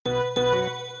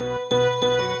Welcome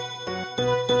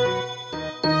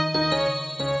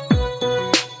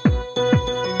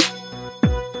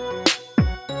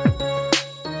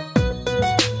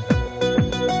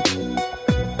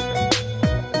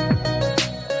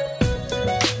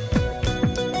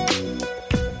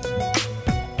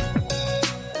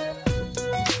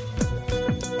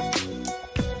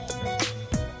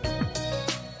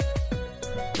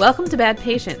to Bad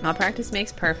Patient, Malpractice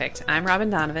Makes Perfect. I'm Robin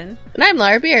Donovan. And I'm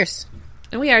Laura Beers.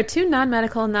 And we are two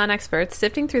non-medical, non-experts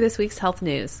sifting through this week's health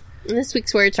news. And this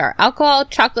week's words are alcohol,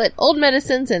 chocolate, old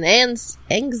medicines, and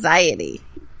anxiety.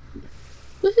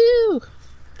 Woohoo!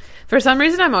 For some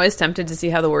reason, I'm always tempted to see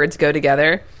how the words go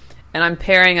together, and I'm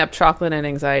pairing up chocolate and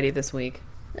anxiety this week.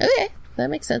 Okay, that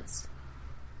makes sense.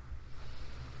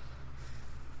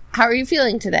 How are you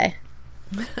feeling today?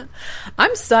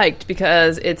 I'm psyched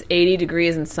because it's 80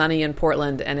 degrees and sunny in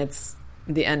Portland, and it's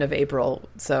the end of April,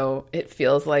 so it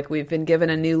feels like we've been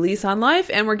given a new lease on life,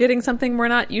 and we're getting something we're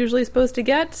not usually supposed to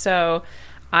get, so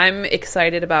I'm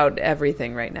excited about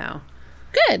everything right now.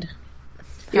 Good.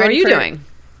 How are you doing?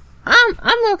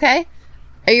 I'm okay.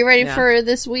 Are you ready for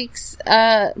this week's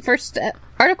first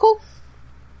article?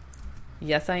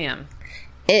 Yes, I am.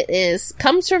 It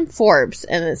comes from Forbes,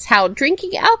 and it's how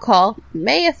drinking alcohol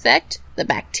may affect the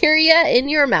bacteria in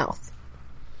your mouth.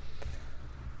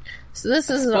 So this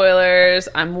is... Spoilers.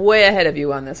 I'm way ahead of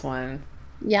you on this one.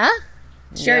 Yeah?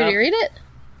 Sure, did you read it?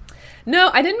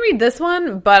 No, I didn't read this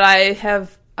one, but I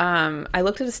have... I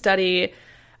looked at a study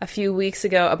a few weeks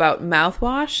ago about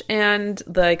mouthwash and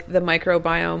the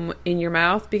microbiome in your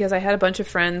mouth, because I had a bunch of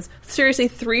friends, seriously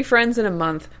 3 friends in a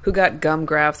month, who got gum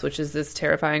grafts, which is this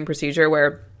terrifying procedure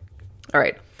where, all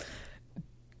right,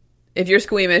 if you're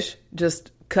squeamish,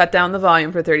 just cut down the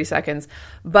volume for 30 seconds.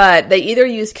 But they either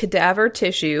use cadaver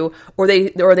tissue or they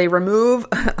remove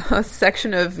a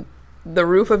section of the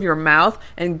roof of your mouth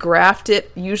and graft it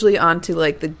usually onto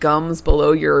like the gums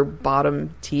below your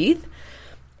bottom teeth.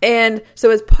 And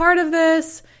so as part of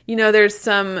this, you know, there's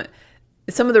some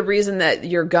of the reason that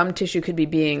your gum tissue could be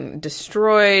being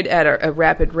destroyed at a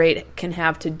rapid rate can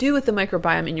have to do with the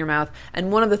microbiome in your mouth.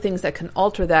 And one of the things that can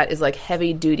alter that is like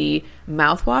heavy duty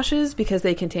mouthwashes, because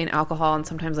they contain alcohol and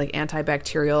sometimes like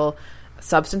antibacterial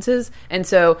substances. And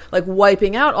so like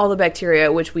wiping out all the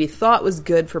bacteria, which we thought was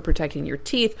good for protecting your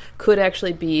teeth, could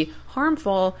actually be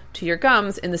harmful to your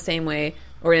gums in the same way,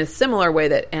 or in a similar way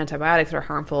that antibiotics are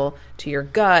harmful to your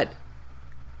gut,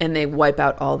 and they wipe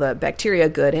out all the bacteria,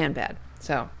 good and bad.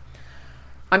 So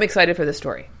I'm excited for this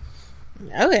story.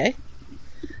 Okay.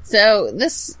 So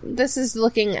this is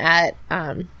looking at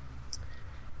a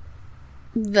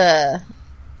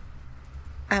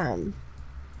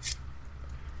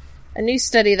new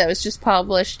study that was just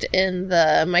published in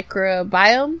the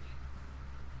microbiome.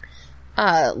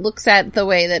 Looks at the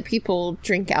way that people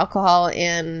drink alcohol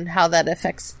and how that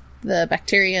affects the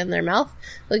bacteria in their mouth.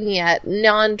 Looking at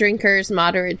non-drinkers,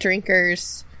 moderate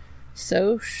drinkers,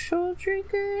 social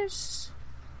drinkers,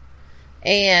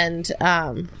 and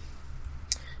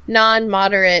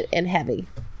non-moderate and heavy.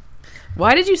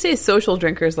 Why did you say social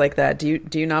drinkers like that? Do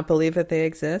you not believe that they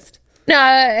exist? No,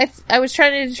 I was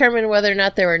trying to determine whether or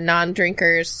not there were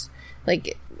non-drinkers,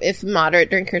 like if moderate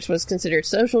drinkers was considered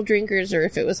social drinkers, or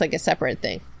if it was like a separate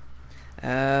thing.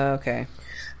 Okay.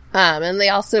 And they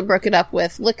also broke it up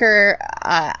with liquor,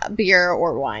 beer,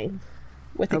 or wine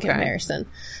with a comparison.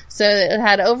 So it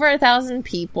had over 1,000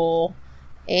 people,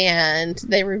 and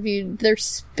they reviewed their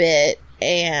spit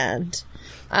and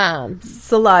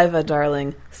saliva,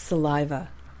 darling, saliva,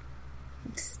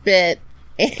 spit,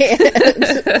 and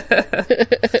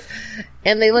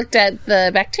and they looked at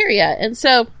the bacteria, and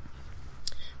so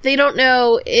they don't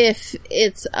know if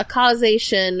it's a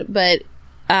causation, but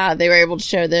they were able to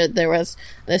show that there was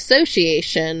an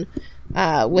association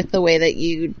with the way that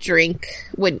you drink,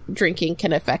 when drinking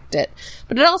can affect it.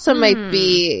 But it also might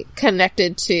be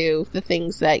connected to the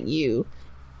things that you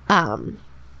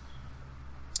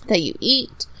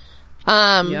eat,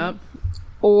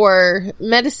 or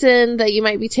medicine that you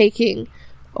might be taking,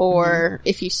 or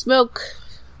if you smoke,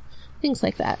 things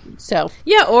like that. So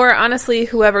yeah, or honestly,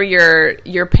 whoever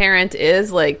your parent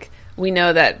is, like, we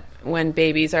know that when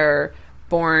babies are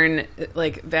born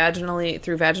like vaginally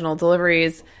through vaginal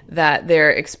deliveries, that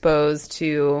they're exposed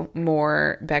to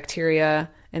more bacteria,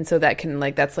 and so that can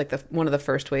that's like one of the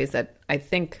first ways that I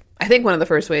think one of the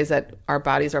first ways that our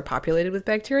bodies are populated with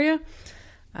bacteria.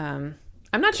 I'm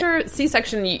not sure.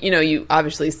 C-section, you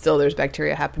obviously still there's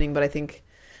bacteria happening, but I think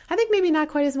maybe not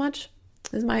quite as much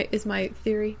is my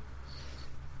theory.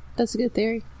 That's a good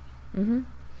theory. Mm-hmm.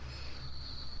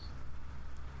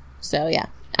 So yeah,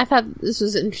 I thought this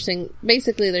was interesting.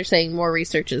 Basically, they're saying more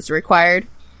research is required.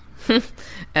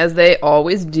 As they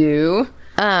always do.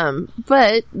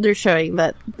 But they're showing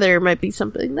that there might be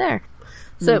something there.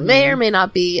 So it may or may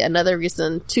not be another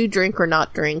reason to drink or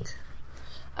not drink.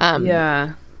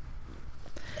 Yeah.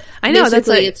 I know,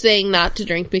 basically it's saying not to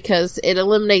drink because it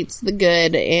eliminates the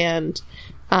good and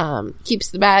keeps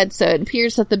the bad. So it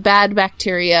appears that the bad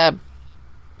bacteria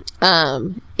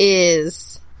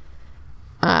is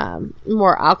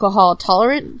more alcohol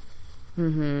tolerant.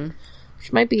 Mm-hmm.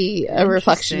 Which might be a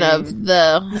reflection of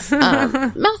the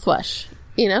mouthwash,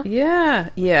 you know? Yeah,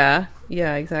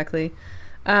 exactly.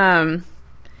 I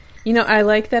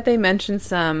like that they mentioned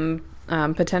some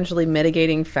potentially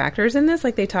mitigating factors in this.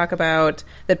 Like they talk about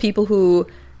that people who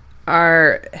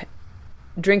are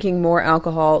drinking more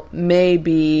alcohol may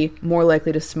be more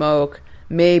likely to smoke,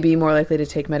 may be more likely to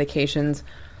take medications,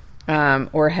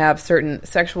 or have certain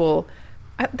sexual...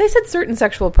 They said certain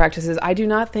sexual practices. I do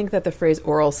not think that the phrase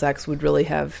oral sex would really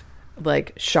have,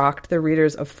 like, shocked the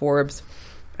readers of Forbes.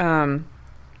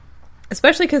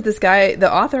 Especially because this guy,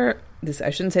 the author... I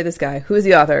shouldn't say this guy. Who is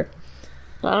the author?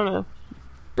 I don't know.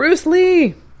 Bruce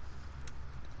Lee!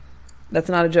 That's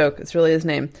not a joke. It's really his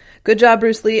name. Good job,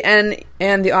 Bruce Lee. And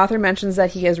the author mentions that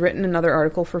he has written another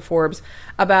article for Forbes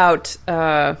about...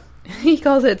 he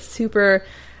calls it super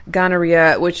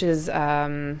gonorrhea, which is...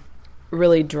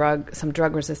 really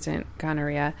drug-resistant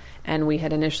gonorrhea, and we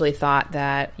had initially thought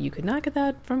that you could not get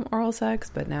that from oral sex,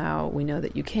 but now we know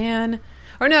that you can.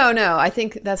 Or no, I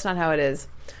think that's not how it is.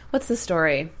 What's the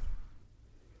story?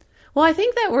 Well, I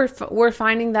think that we're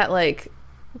finding that like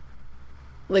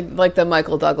the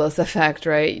Michael Douglas effect,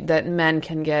 right? That men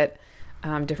can get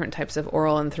different types of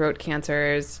oral and throat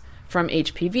cancers from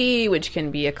HPV, which can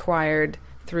be acquired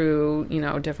through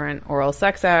different oral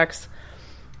sex acts.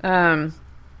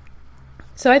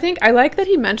 So I think I like that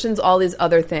he mentions all these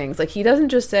other things. Like, he doesn't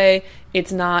just say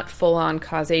it's not full-on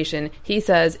causation. He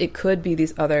says it could be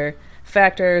these other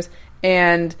factors.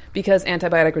 And because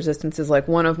antibiotic resistance is like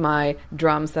one of my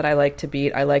drums that I like to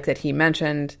beat, I like that he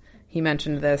mentioned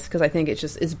this because I think it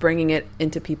just is bringing it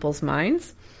into people's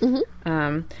minds.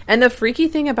 Mm-hmm. And the freaky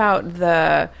thing about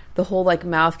the whole like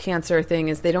mouth cancer thing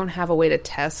is they don't have a way to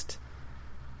test.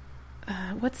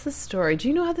 What's the story? Do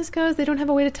you know how this goes? They don't have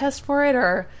a way to test for it,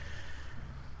 or...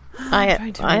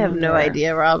 I have no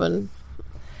idea, Robin.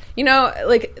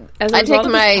 Like, as I take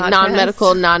my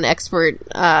non-medical, non-expert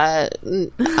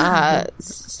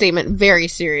statement very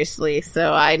seriously,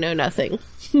 so I know nothing.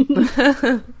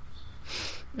 Oh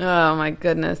my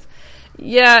goodness.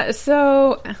 Yeah,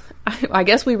 so I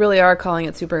guess we really are calling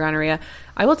it super gonorrhea.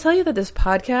 I will tell you that this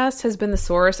podcast has been the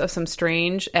source of some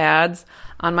strange ads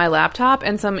on my laptop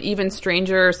and some even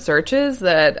stranger searches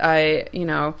that I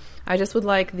just would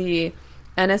like the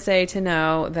NSA to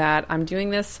know that I'm doing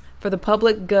this for the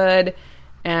public good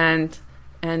and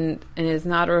is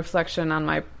not a reflection on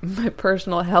my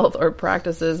personal health or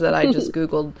practices that I just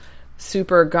Googled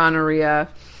super gonorrhea.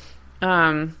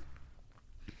 What?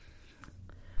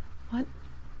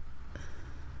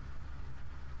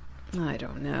 I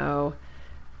don't know.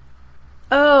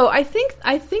 Oh, I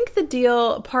think the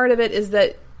deal, part of it is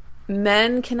that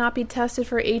men cannot be tested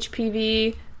for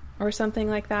HPV or something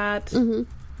like that. Mm-hmm.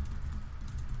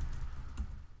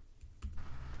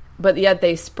 But yet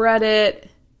they spread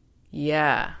it.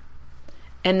 Yeah.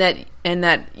 And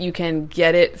that you can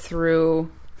get it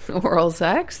through oral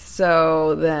sex.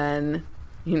 So then,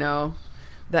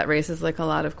 that raises like a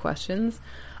lot of questions.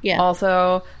 Yeah. Also,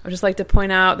 I would just like to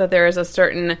point out that there is a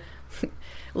certain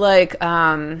like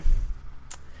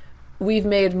we've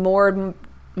made more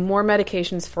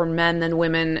medications for men than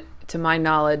women, to my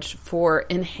knowledge, for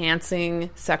enhancing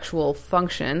sexual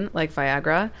function, like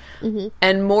Viagra, mm-hmm.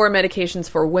 and more medications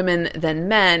for women than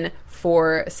men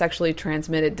for sexually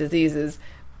transmitted diseases,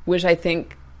 which I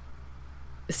think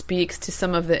speaks to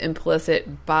some of the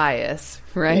implicit bias,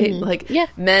 right? Mm-hmm. Like, yeah.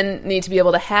 Men need to be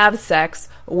able to have sex,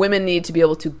 women need to be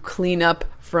able to clean up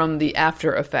from the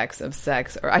after effects of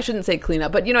sex. Or I shouldn't say clean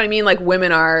up, but you know what I mean? Like,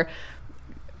 women are...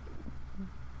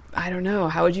 I don't know.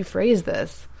 How would you phrase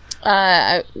this?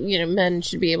 Men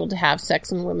should be able to have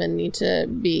sex, and women need to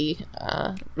be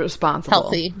responsible,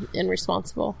 healthy, and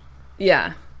responsible.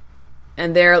 Yeah,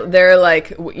 and they're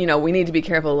like, we need to be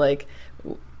careful. Like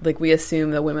we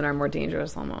assume that women are more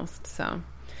dangerous, almost. So,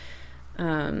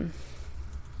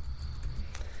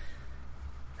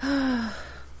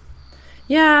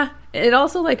 yeah. It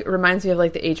also like reminds me of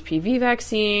like the HPV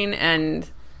vaccine, and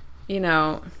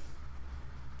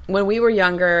when we were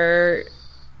younger.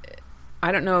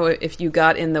 I don't know if you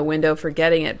got in the window for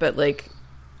getting it, but like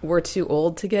we're too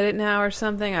old to get it now or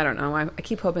something. I don't know. I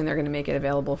keep hoping they're going to make it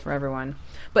available for everyone.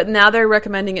 But now they're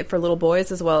recommending it for little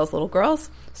boys as well as little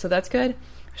girls, so that's good.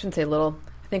 I shouldn't say little.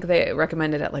 I think they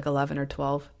recommend it at like 11 or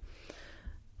 12.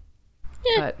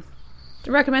 Yeah. But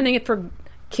they're recommending it for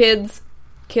kids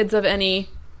of any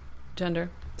gender.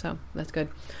 So that's good.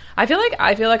 I feel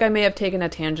like I may have taken a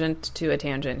tangent to a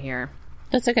tangent here.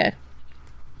 That's okay.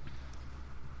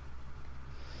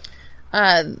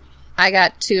 I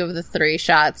got 2 of the 3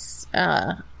 shots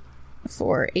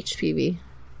for HPV.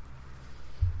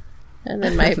 And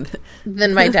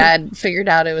then my dad figured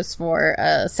out it was for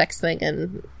a sex thing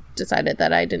and decided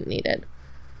that I didn't need it.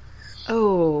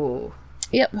 Oh.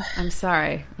 Yep. I'm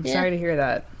sorry. I'm sorry to hear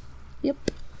that. Yep.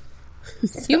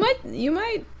 So. You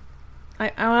might.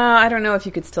 I don't know if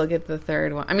you could still get the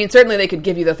third one. I mean, certainly they could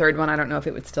give you the third one. I don't know if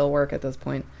it would still work at this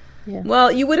point. Yeah.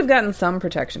 Well, you would have gotten some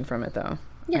protection from it, though.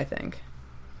 Yeah. I think.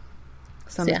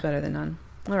 Some is better than none.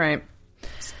 All right.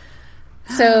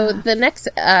 So the next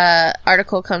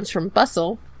article comes from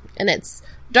Bustle, and it's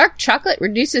Dark Chocolate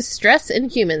Reduces Stress in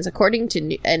Humans, according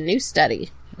to a new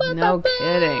study. No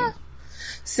kidding.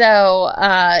 So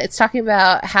it's talking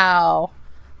about how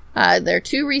there are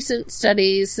 2 recent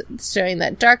studies showing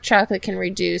that dark chocolate can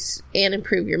reduce and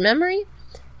improve your memory.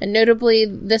 And notably,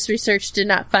 this research did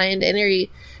not find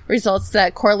any results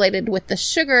that correlated with the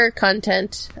sugar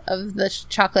content of the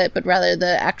chocolate, but rather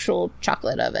the actual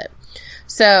chocolate of it.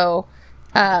 So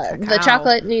the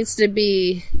chocolate needs to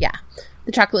be,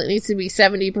 the chocolate needs to be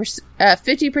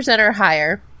 50% or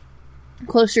higher,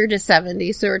 closer to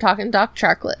 70. So we're talking dark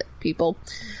chocolate, people.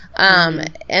 And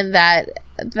that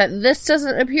this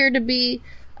doesn't appear to be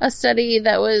a study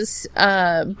that was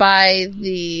by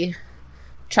the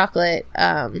chocolate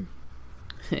Hershey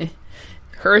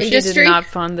industry. did not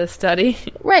fund this study.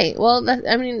 Right. Well,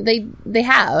 they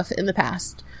have in the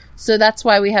past. So that's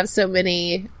why we have so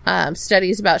many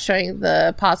studies about showing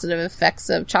the positive effects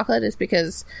of chocolate, is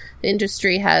because the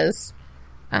industry has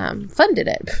funded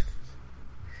it.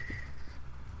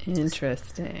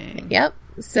 Interesting. Yep.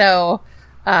 So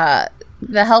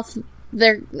the health,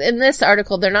 they're in this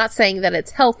article, they're not saying that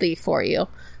it's healthy for you,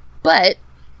 but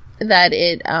that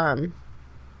it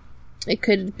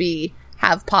could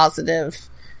have positive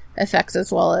effects,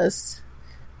 as well as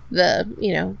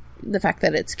the fact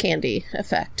that it's candy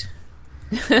effect.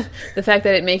 The fact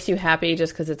that it makes you happy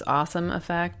just because it's awesome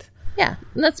effect. Yeah,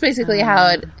 and that's basically how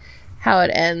it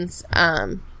ends.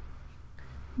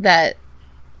 That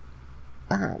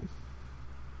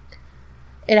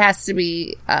it has to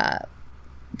be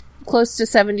close to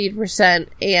 70%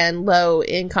 and low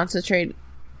in concentrated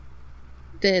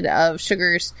of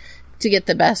sugars to get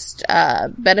the best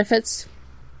benefits.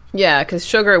 Yeah, because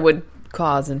sugar would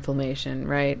cause inflammation,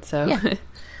 right? So, yeah.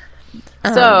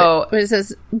 But it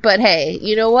says, but hey,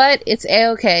 you know what? It's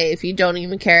A-okay if you don't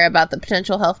even care about the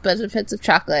potential health benefits of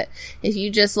chocolate. If you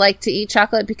just like to eat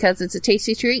chocolate because it's a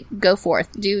tasty treat, go forth.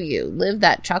 Do you. Live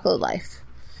that chocolate life.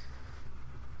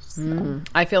 So.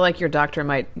 I feel like your doctor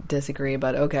might disagree,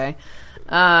 but okay.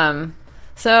 So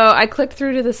I clicked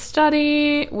through to the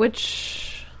study,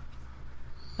 which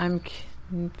I'm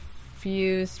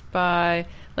confused by.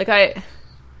 Like,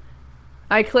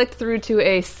 I clicked through to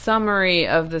a summary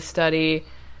of the study,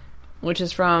 which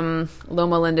is from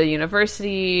Loma Linda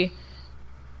University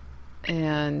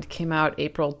and came out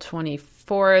April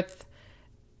 24th.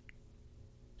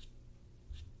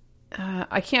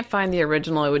 I can't find the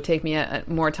original. It would take me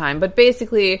more time. But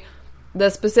basically, the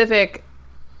specific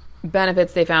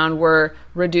benefits they found were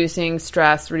reducing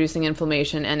stress, reducing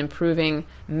inflammation, and improving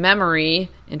memory,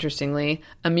 interestingly,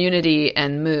 immunity,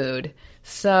 and mood.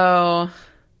 So,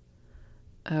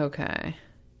 okay.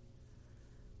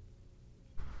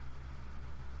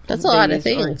 That's a lot of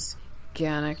things.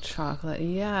 Organic chocolate,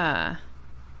 yeah.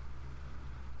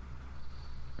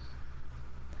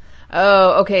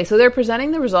 Oh, okay. So they're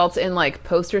presenting the results in like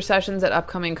poster sessions at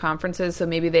upcoming conferences. So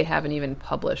maybe they haven't even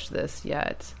published this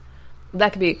yet.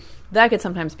 That could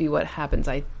sometimes be what happens,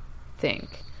 I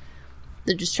think.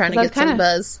 They're just trying to get some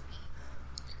buzz.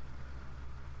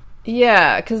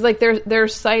 Yeah, because like they're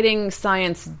citing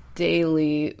Science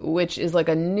Daily, which is like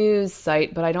a news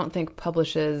site, but I don't think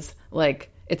publishes, like,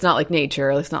 it's not like Nature,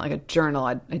 or it's not like a journal,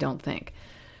 I don't think.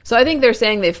 So I think they're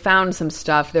saying they've found some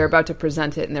stuff, they're about to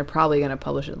present it, and they're probably going to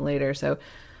publish it later. So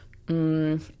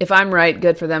if I'm right,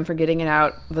 good for them for getting it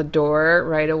out the door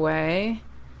right away.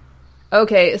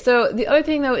 Okay, so the other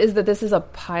thing, though, is that this is a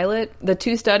pilot. The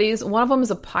 2 studies, one of them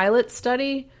is a pilot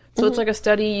study. So it's like a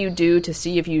study you do to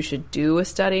see if you should do a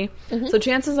study. Mm-hmm. So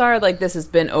chances are, like, this has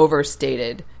been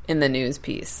overstated in the news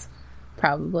piece.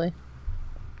 Probably.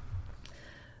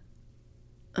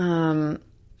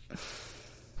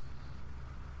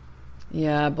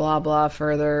 Yeah, blah, blah,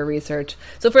 further research.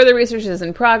 So further research is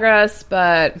in progress,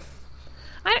 but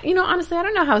Honestly, I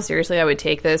don't know how seriously I would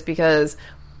take this because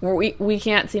we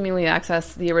can't seemingly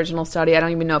access the original study. I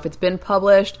don't even know if it's been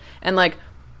published. And, like,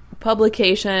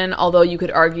 publication, although you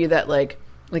could argue that, like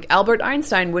Albert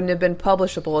Einstein wouldn't have been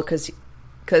publishable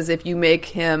because if you make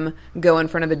him go in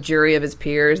front of a jury of his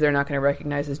peers, they're not going to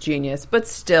recognize his genius. But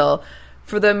still,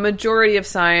 for the majority of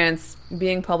science,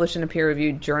 being published in a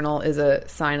peer-reviewed journal is a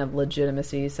sign of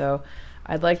legitimacy. So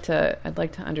I'd like to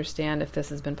understand if this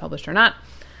has been published or not,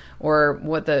 or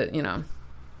what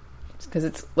because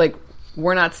it's like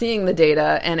we're not seeing the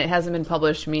data and it hasn't been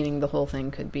published, meaning the whole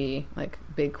thing could be like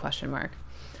big question mark.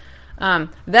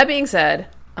 That being said,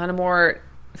 on a more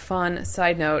fun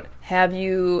side note, do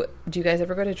you guys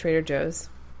ever go to Trader Joe's?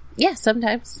 Yeah,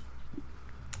 sometimes.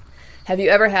 Have you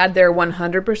ever had their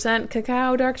 100%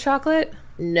 cacao dark chocolate?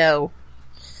 No.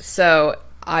 So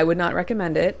I would not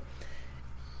recommend it.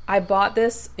 I bought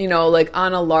this, like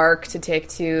on a lark to take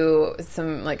to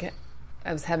some, like,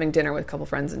 I was having dinner with a couple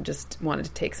friends and just wanted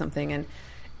to take something, and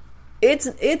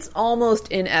it's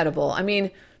almost inedible. I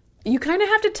mean, you kind of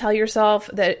have to tell yourself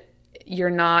that you're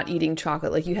not eating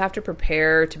chocolate. Like, you have to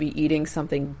prepare to be eating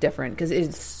something different because it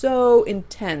is so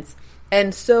intense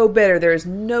and so bitter. There's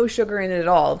no sugar in it at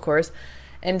all, of course.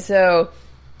 And so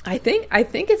I think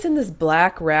it's in this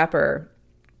black wrapper,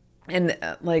 and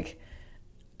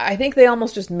I think they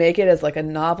almost just make it as like a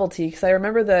novelty, because I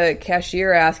remember the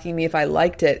cashier asking me if I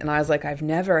liked it, and I was like, I've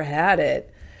never had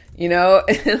it,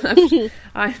 and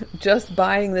I'm just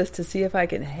buying this to see if I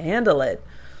can handle it.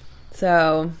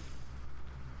 So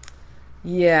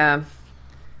yeah,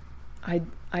 I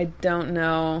don't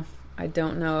know. I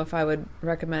don't know if I would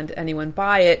recommend anyone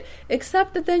buy it,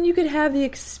 except that then you could have the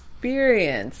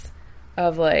experience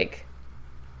of, like,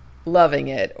 loving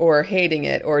it or hating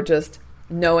it or just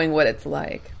knowing what it's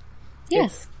like.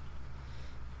 Yes.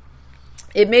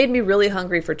 It made me really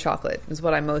hungry for chocolate, is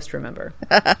what I most remember.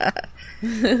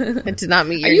 It did not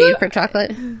meet your need for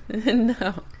chocolate?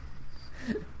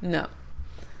 No.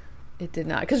 It did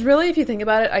not. Because really, if you think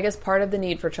about it, I guess part of the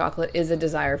need for chocolate is a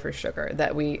desire for sugar,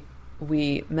 that we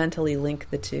mentally link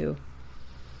the two.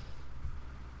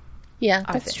 Yeah,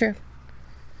 that's true.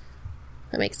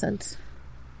 That makes sense.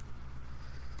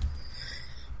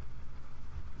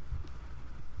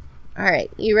 All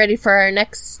right. You ready for our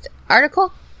next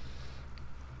article?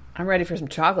 I'm ready for some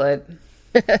chocolate.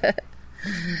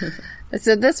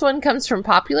 So this one comes from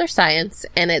Popular Science,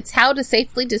 and it's how to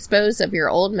safely dispose of your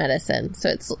old medicine.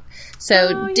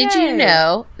 Did you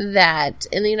know that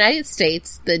in the United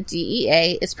States, the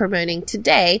DEA is promoting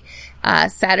today,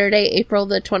 Saturday, April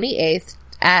the 28th,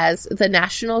 as the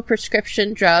National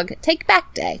Prescription Drug Take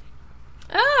Back Day?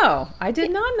 Oh, I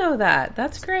did not know that.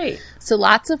 That's great. So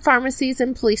lots of pharmacies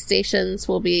and police stations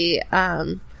will be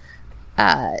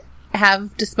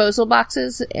have disposal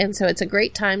boxes, and so it's a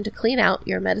great time to clean out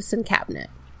your medicine cabinet.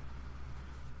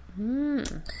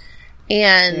 And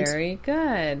very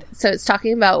good. So it's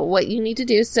talking about what you need to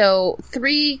do. So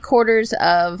 3/4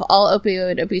 of all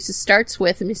opioid abuse starts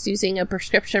with misusing a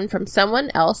prescription from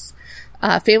someone else,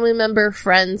 a family member,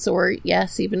 friends, or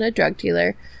yes, even a drug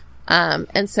dealer.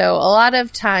 And so a lot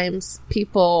of times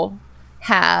people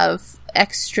have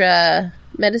extra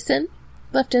medicine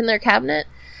left in their cabinet,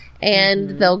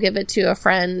 and they'll give it to a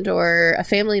friend or a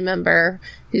family member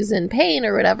who's in pain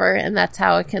or whatever, and that's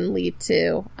how it can lead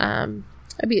to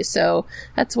abuse. So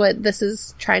that's what this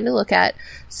is trying to look at.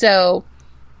 So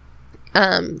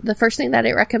the first thing that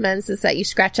it recommends is that you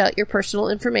scratch out your personal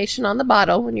information on the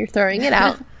bottle when you're throwing it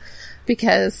out.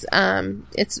 Because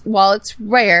while it's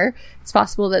rare, it's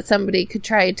possible that somebody could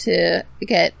try to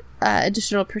get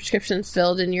additional prescriptions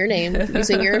filled in your name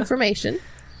using your information.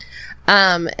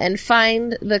 And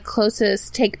find the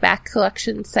closest take back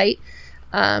collection site,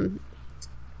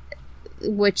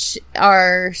 which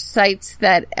are sites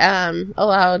that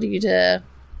allow you to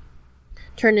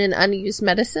turn in unused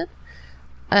medicine.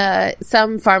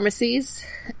 Some pharmacies,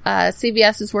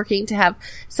 CVS is working to have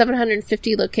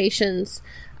 750 locations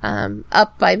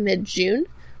up by mid-June,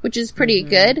 which is pretty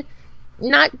good.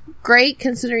 Not great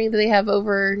considering that they have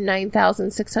over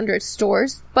 9,600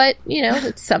 stores, but,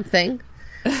 it's something.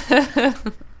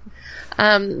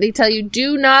 They tell you,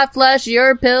 do not flush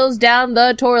your pills down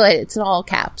the toilet. It's in all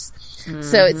caps.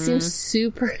 So it seems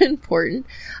super important.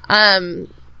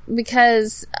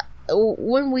 Because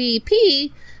when we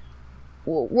pee,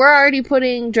 we're already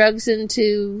putting drugs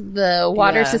into the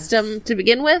water system to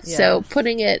begin with. Yes. So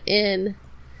putting it in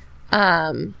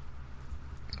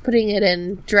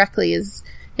directly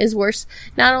is worse,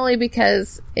 not only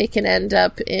because it can end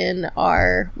up in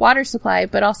our water supply,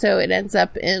 but also it ends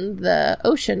up in the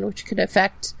ocean, which could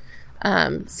affect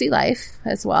sea life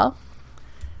as well.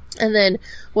 And then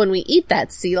when we eat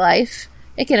that sea life,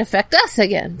 it can affect us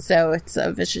again. So it's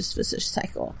a vicious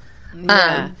cycle.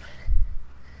 Yeah.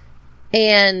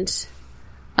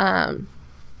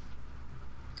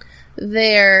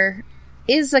 There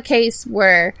is a case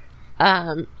where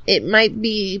it might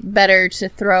be better to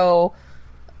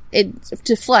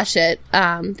flush it.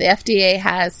 The FDA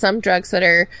has some drugs that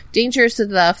are dangerous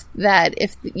enough that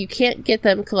if you can't get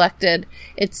them collected,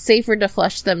 it's safer to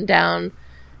flush them down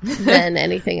than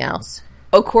anything else.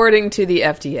 According to the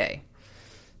FDA.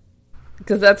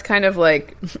 Because that's kind of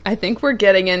like, I think we're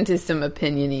getting into some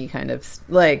opinion-y kind of,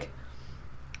 like,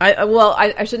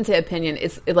 I shouldn't say opinion.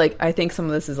 I think some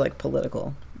of this is, like,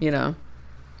 political, you know?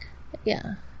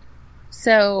 Yeah.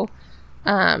 So,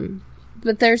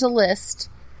 but there's a list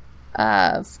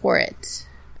for it.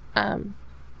 Oh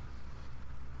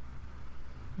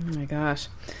my gosh.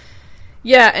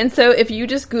 Yeah, and so if you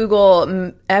just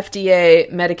Google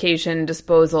FDA medication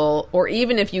disposal, or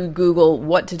even if you Google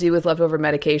what to do with leftover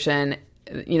medication,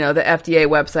 you know, the FDA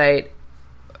website,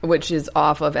 which is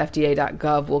off of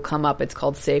fda.gov, will come up. It's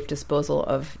called Safe Disposal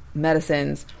of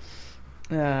Medicines.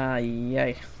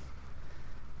 Yay.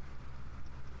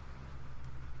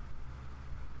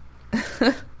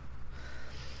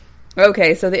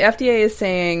 Okay, so the FDA is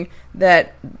saying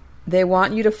that they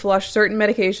want you to flush certain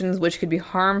medications which could be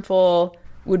harmful,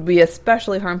 would be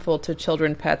especially harmful to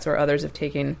children, pets, or others if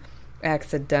taken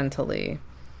accidentally.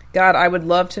 God, I would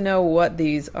love to know what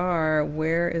these are.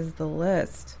 Where is the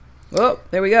list? Oh,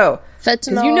 there we go.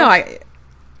 Fentanyl, you know,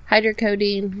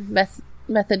 hydrocodone,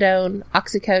 methadone,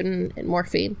 oxycodone, and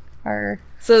morphine are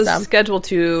Schedule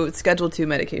 2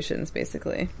 medications,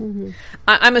 basically. Mm-hmm.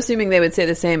 I'm assuming they would say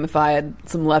the same if I had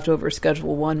some leftover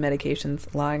Schedule 1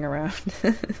 medications lying around.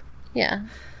 Yeah.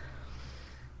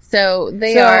 So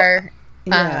they are.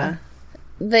 Yeah.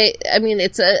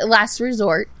 It's a last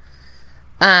resort.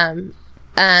 And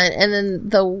then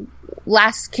the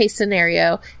last case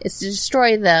scenario is to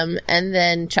destroy them and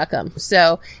then chuck them.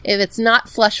 So if it's not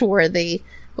flush worthy,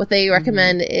 what they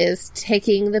recommend is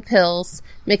taking the pills,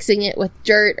 mixing it with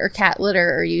dirt or cat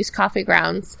litter, or use coffee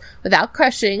grounds without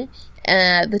crushing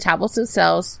the tablets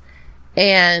themselves,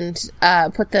 and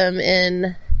put them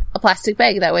in a plastic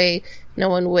bag. That way no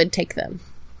one would take them.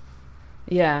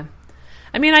 Yeah.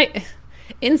 I mean,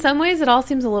 in some ways it all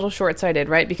seems a little short-sighted,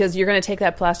 right? Because you're going to take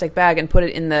that plastic bag and put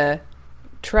it in the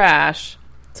trash.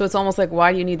 So it's almost like,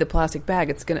 why do you need the plastic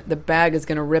bag? The bag is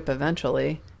going to rip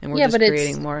eventually, and we're just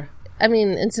creating more. I mean,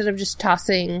 instead of just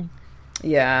tossing.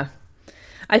 Yeah.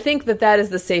 I think that is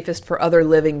the safest for other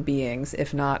living beings,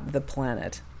 if not the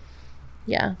planet.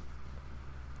 Yeah.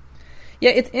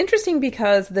 Yeah, it's interesting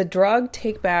because the drug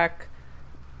take-back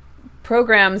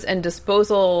programs and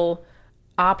disposal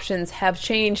options have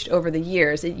changed over the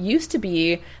years. It used to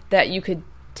be that you could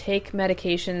take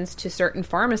medications to certain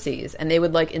pharmacies and they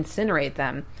would incinerate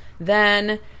them.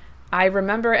 Then I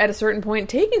remember at a certain point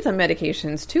taking some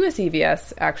medications to a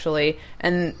CVS actually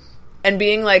and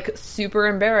being super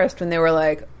embarrassed when they were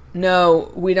like,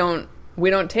 "No, we don't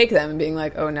take them," and being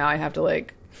like, "Oh, now I have to I'm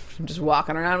just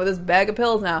walking around with this bag of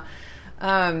pills now."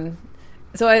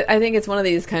 So I think it's one of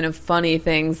these kind of funny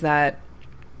things that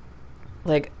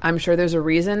I'm sure there's a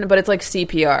reason, but it's like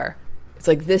CPR. It's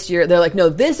like this year, they're like, no,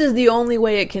 this is the only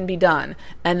way it can be done.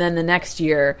 And then the next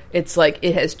year, it's like,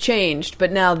 it has changed,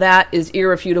 but now that is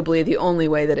irrefutably the only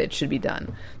way that it should be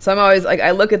done. So I'm always I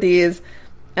look at these,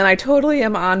 and I totally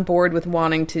am on board with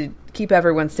wanting to keep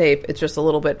everyone safe. It's just a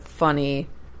little bit funny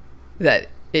that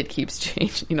it keeps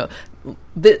changing.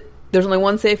 There's only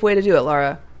one safe way to do it,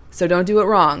 Laura. So don't do it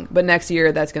wrong. But next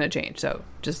year, that's going to change. So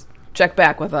just check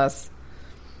back with us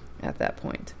at that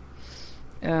point.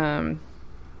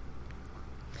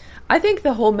 I think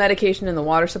the whole medication and the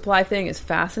water supply thing is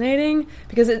fascinating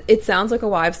because it sounds like a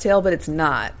wives' tale, but it's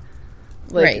not.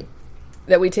 Right.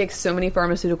 That we take so many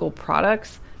pharmaceutical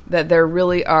products that there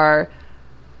really are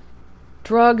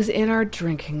drugs in our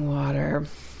drinking water.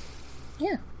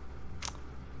 Yeah.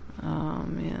 Oh,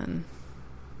 man.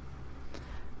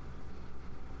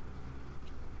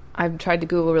 I've tried to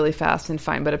Google really fast and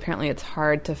find, but apparently it's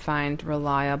hard to find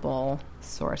reliable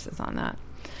sources on that.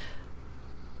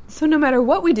 So no matter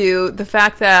what we do, the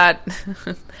fact that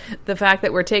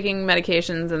we're taking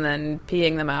medications and then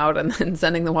peeing them out and then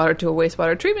sending the water to a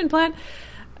wastewater treatment plant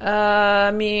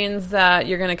means that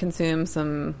you're going to consume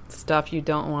some stuff you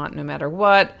don't want no matter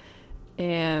what.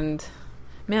 And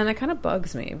man, that kind of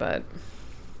bugs me, but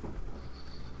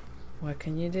what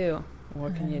can you do?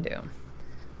 What can you do?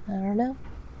 I don't know.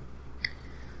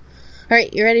 All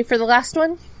right, you ready for the last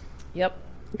one? Yep.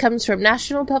 comes from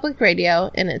National Public Radio,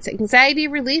 and it's anxiety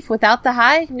relief without the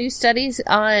high. New studies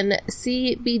on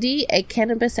CBD, a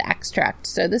cannabis extract.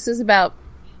 So this is about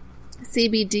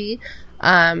CBD,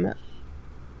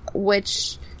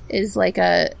 which is like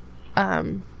an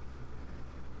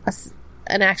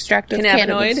extract of cannabinoid.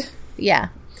 Cannabis. Yeah.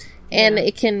 And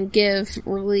it can give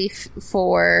relief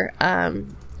for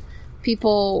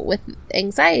people with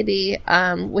anxiety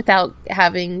without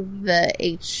having the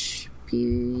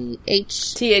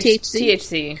THC,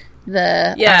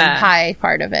 the high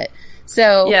part of it.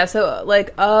 So so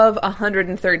like of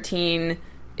 113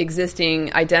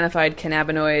 existing identified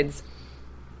cannabinoids,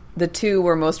 the two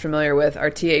we're most familiar with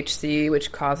are THC,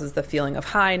 which causes the feeling of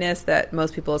highness that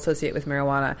most people associate with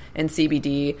marijuana, and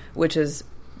CBD, which is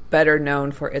better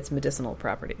known for its medicinal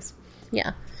properties.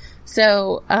 Yeah.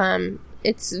 So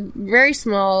it's very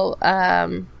small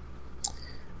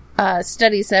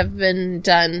studies have been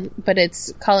done, but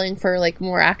it's calling for like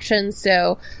more action.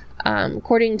 So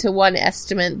according to one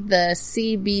estimate, the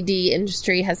CBD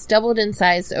industry has doubled in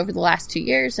size over the last 2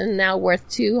 years and now worth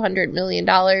 $200 million.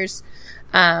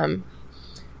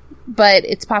 But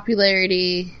its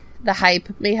popularity, the hype,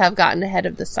 may have gotten ahead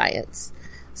of the science.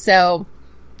 So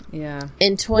yeah,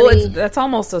 in 20... that's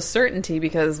almost a certainty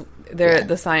because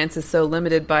the science is so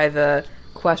limited by the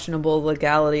questionable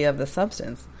legality of the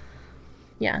substance.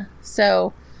 Yeah,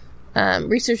 so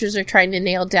researchers are trying to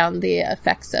nail down the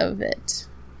effects of it.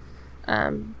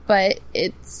 But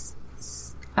it's...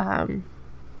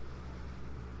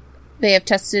 they have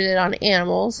tested it on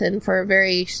animals, and for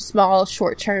very small,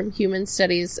 short-term human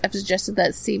studies have suggested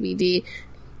that CBD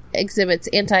exhibits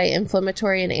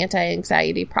anti-inflammatory and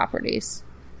anti-anxiety properties.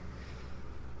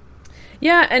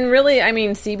 Yeah, and really, I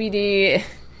mean, CBD,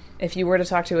 if you were to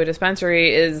talk to a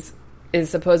dispensary, is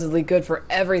supposedly good for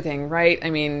everything, right?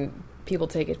 I mean, people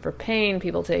take it for pain,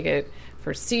 people take it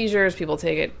for seizures, people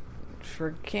take it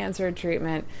for cancer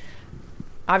treatment.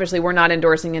 Obviously, we're not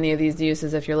endorsing any of these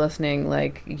uses. If you're listening,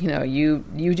 like, you know, you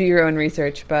do your own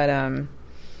research. But,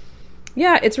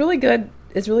 yeah, it's really good.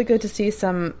 It's really good to see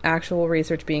some actual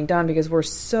research being done because we're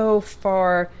so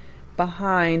far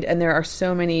behind and there are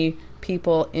so many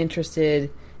people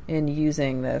interested in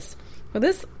using this. But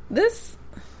this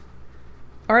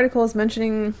article is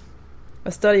mentioning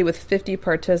a study with 50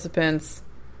 participants,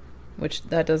 which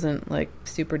that doesn't like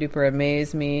super duper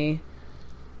amaze me.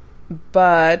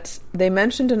 But they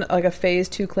mentioned a phase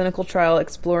 2 clinical trial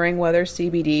exploring whether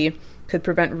CBD could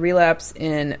prevent relapse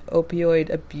in opioid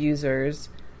abusers.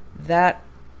 That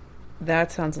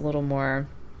sounds a little more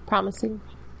promising.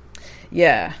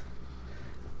 Yeah.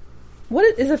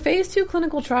 What is a phase 2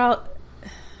 clinical trial?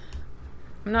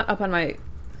 I'm not up on my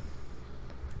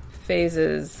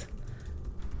phases.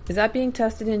 Is that being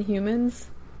tested in humans?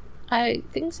 I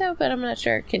think so, but I'm not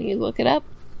sure. Can you look it up?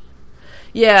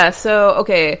 Yeah, so,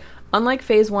 okay. Unlike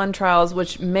phase 1 trials,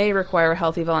 which may require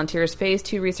healthy volunteers, phase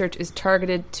 2 research is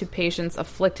targeted to patients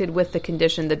afflicted with the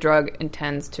condition the drug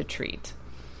intends to treat.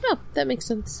 Oh, that makes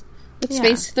sense. It's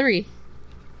phase 3.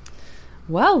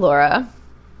 Well, Laura,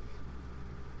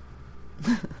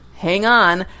 hang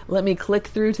on. Let me click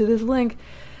through to this link.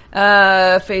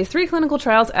 Phase 3 clinical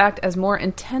trials act as more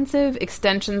intensive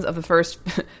extensions of the first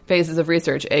phases of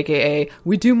research, aka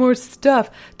we do more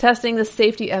stuff, testing the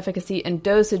safety, efficacy, and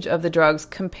dosage of the drugs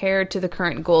compared to the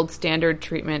current gold standard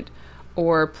treatment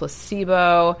or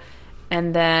placebo.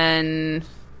 And then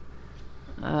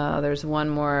there's one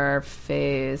more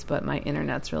phase, but my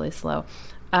internet's really slow.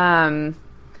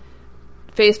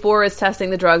 Phase 4 is testing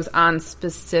the drugs on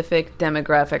specific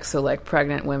demographics, so like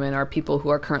pregnant women or people who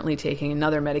are currently taking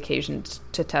another medication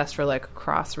to test for like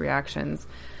cross reactions,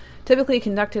 typically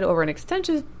conducted over an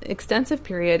extensive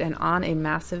period and on a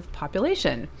massive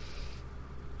population.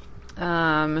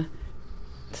 So,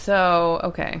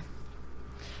 okay.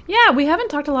 Yeah, we haven't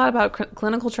talked a lot about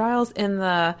clinical trials in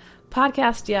the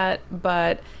podcast yet,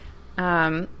 but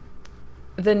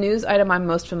the news item I'm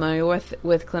most familiar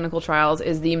with clinical trials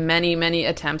is the many, many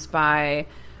attempts by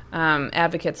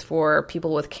advocates for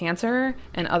people with cancer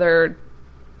and other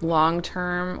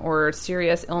long-term or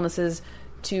serious illnesses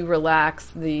to relax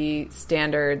the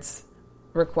standards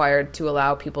required to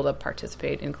allow people to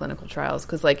participate in clinical trials.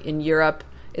 Because, like, in Europe,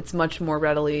 it's much more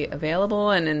readily available,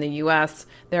 and in the U.S.,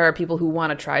 there are people who want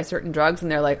to try certain drugs,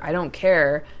 and they're like, I don't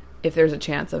care if there's a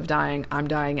chance of dying. I'm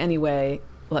dying anyway.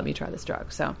 Let me try this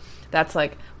drug. So that's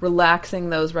like relaxing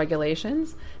those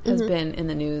regulations has been in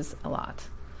the news a lot.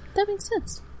 That makes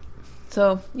sense.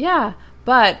 So, yeah.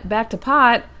 But back to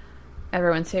pot,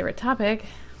 everyone's favorite topic.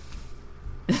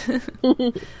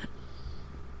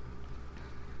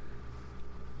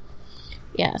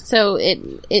 Yeah, so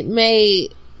it may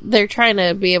they're trying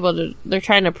to be able to, they're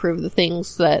trying to prove the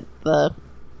things that the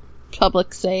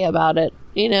public say about it,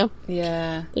 you know?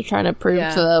 Yeah. They're trying to prove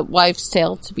the wife's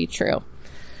tale to be true.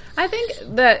 I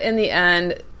think that in the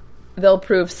end, they'll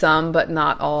prove some, but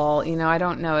not all. You know, I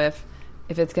don't know if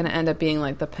it's going to end up being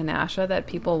like the panache that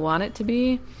people want it to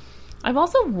be. I've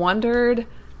also wondered,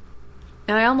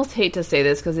 and I almost hate to say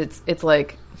this because it's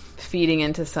like feeding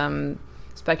into some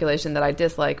speculation that I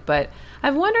dislike, but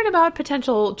I've wondered about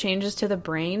potential changes to the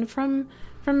brain from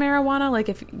marijuana, like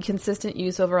if consistent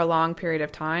use over a long period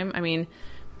of time. I mean,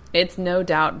 it's no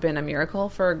doubt been a miracle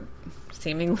for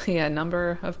seemingly a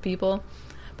number of people.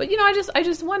 But, you know, I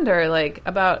just wonder, like,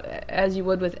 about, as you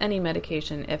would with any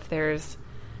medication, if it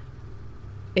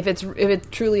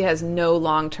truly has no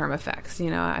long-term effects,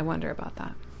 you know, I wonder about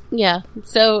that. Yeah.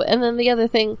 So, and then the other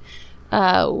thing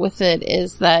with it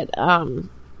is that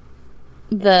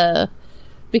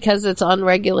because it's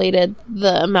unregulated,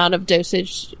 the amount of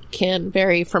dosage can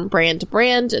vary from brand to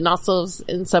brand, and also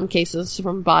in some cases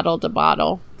from bottle to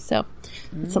bottle. So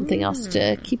it's something else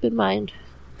to keep in mind.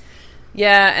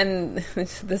 Yeah, and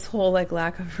this whole like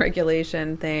lack of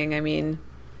regulation thing, I mean,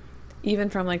 even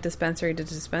from like dispensary to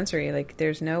dispensary, like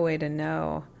there's no way to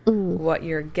know what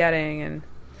you're getting. And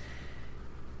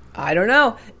I don't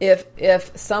know,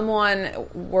 if someone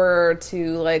were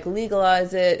to like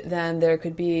legalize it, then there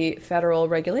could be federal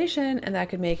regulation and that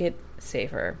could make it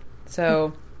safer.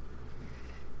 So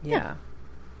yeah.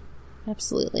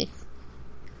 Absolutely.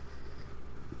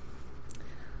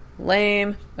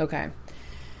 Lame. Okay.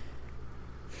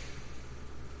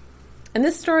 And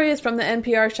this story is from the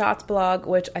NPR Shots blog,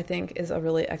 which I think is a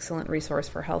really excellent resource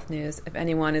for health news. If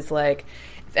anyone's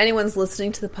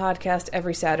listening to the podcast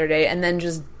every Saturday and then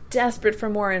just desperate for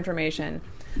more information.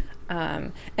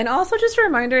 And also just a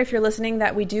reminder, if you're listening,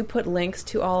 that we do put links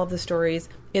to all of the stories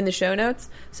in the show notes.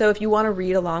 So if you want to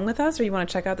read along with us or you want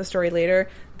to check out the story later,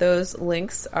 those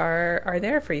links are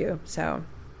there for you. So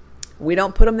we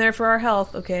don't put them there for our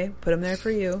health, okay? Put them there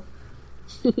for you.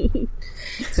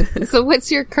 So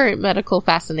what's your current medical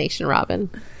fascination, Robin?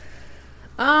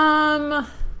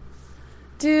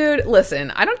 Dude,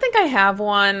 listen, I don't think I have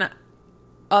one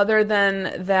other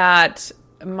than that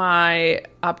my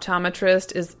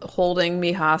optometrist is holding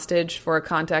me hostage for a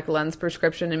contact lens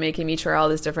prescription and making me try all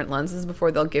these different lenses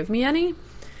before they'll give me any,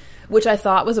 which I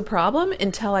thought was a problem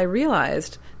until I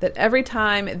realized that every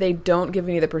time they don't give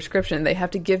me the prescription, they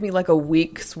have to give me like a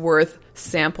week's worth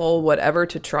sample, whatever,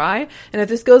 to try. And if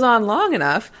this goes on long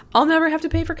enough, I'll never have to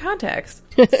pay for contacts.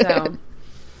 So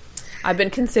I've been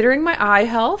considering my eye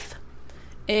health,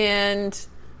 and,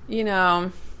 you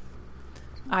know,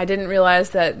 I didn't realize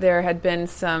that there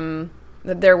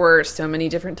were so many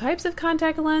different types of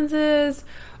contact lenses,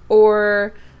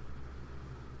 or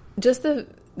just the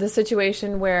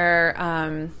situation where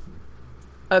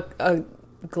a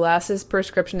glasses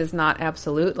prescription is not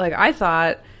absolute. Like, I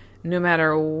thought no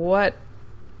matter what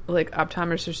like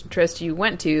optometrist you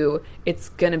went to, it's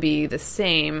going to be the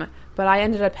same. But I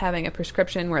ended up having a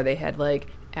prescription where they had like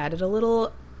added a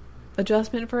little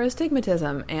adjustment for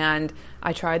astigmatism, and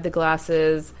I tried the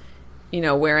glasses, you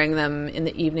know, wearing them in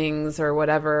the evenings or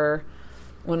whatever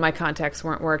when my contacts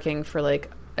weren't working for like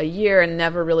a year, and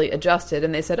never really adjusted.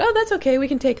 And they said, "Oh, that's okay, we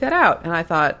can take that out." And I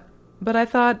thought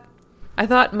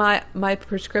my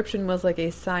prescription was like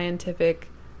a scientific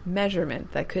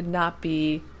measurement that could not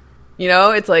be, you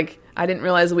know, it's like I didn't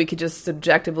realize we could just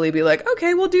subjectively be like,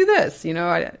 okay, we'll do this, you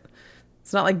know.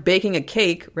 It's not like baking a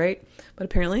cake, right? But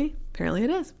apparently it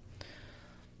is.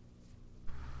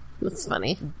 That's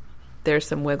funny. There's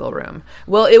some wiggle room.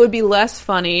 Well, it would be less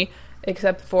funny,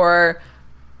 except for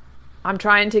I'm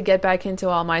trying to get back into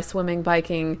all my swimming,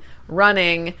 biking,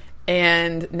 running,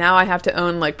 and now I have to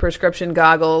own like prescription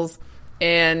goggles.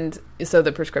 And so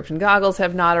the prescription goggles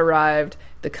have not arrived.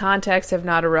 The contacts have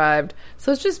not arrived.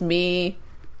 So it's just me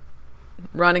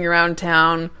running around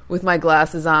town with my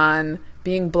glasses on,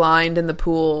 being blind in the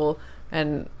pool,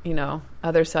 and, you know,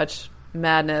 other such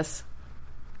madness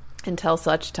until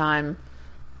such time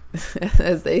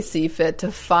as they see fit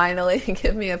to finally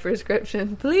give me a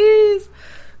prescription, please.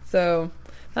 So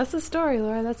that's the story,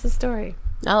 Laura. That's the story.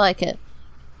 I like it.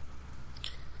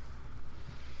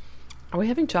 Are we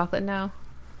having chocolate now?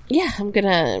 Yeah, I'm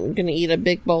gonna eat a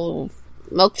big bowl of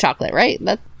milk chocolate, right?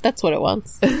 That's what it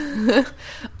wants.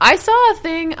 I saw a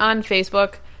thing on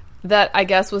Facebook that I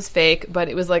guess was fake, but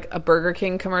it was like a Burger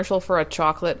King commercial for a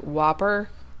chocolate Whopper,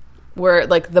 where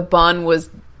like the bun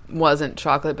wasn't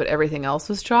chocolate, but everything else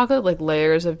was chocolate, like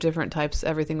layers of different types.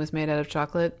 Everything was made out of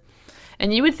chocolate.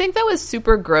 And you would think that was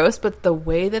super gross, but the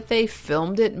way that they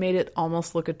filmed it made it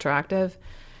almost look attractive.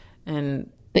 And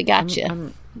they got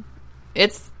you.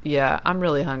 I'm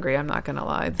really hungry. I'm not going to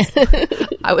lie.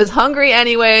 I was hungry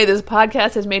anyway. This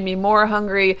podcast has made me more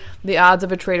hungry. The odds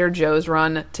of a Trader Joe's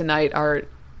run tonight are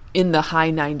in the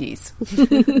high 90s.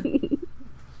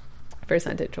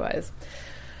 Percentage-wise.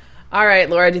 All right,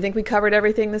 Laura, do you think we covered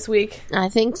everything this week? I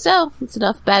think so. It's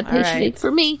enough bad patienting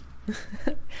for me.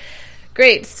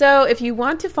 Great. So if you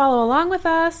want to follow along with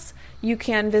us, you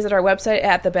can visit our website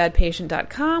at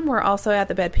thebadpatient.com. We're also at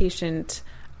The Bad Patient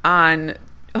on...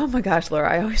 Oh my gosh,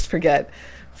 Laura, I always forget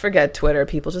Twitter.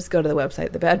 People just go to the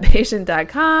website,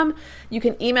 thebadpatient.com. You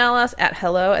can email us at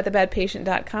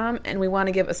hello@thebadpatient.com. And we want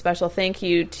to give a special thank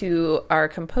you to our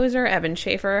composer, Evan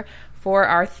Schaefer, for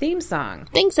our theme song.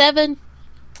 Thanks, Evan.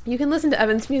 You can listen to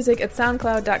Evan's music at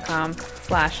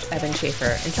soundcloud.com/Evan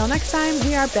Schaefer. Until next time,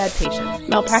 we are Bad Patients.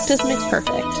 Malpractice makes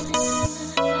perfect.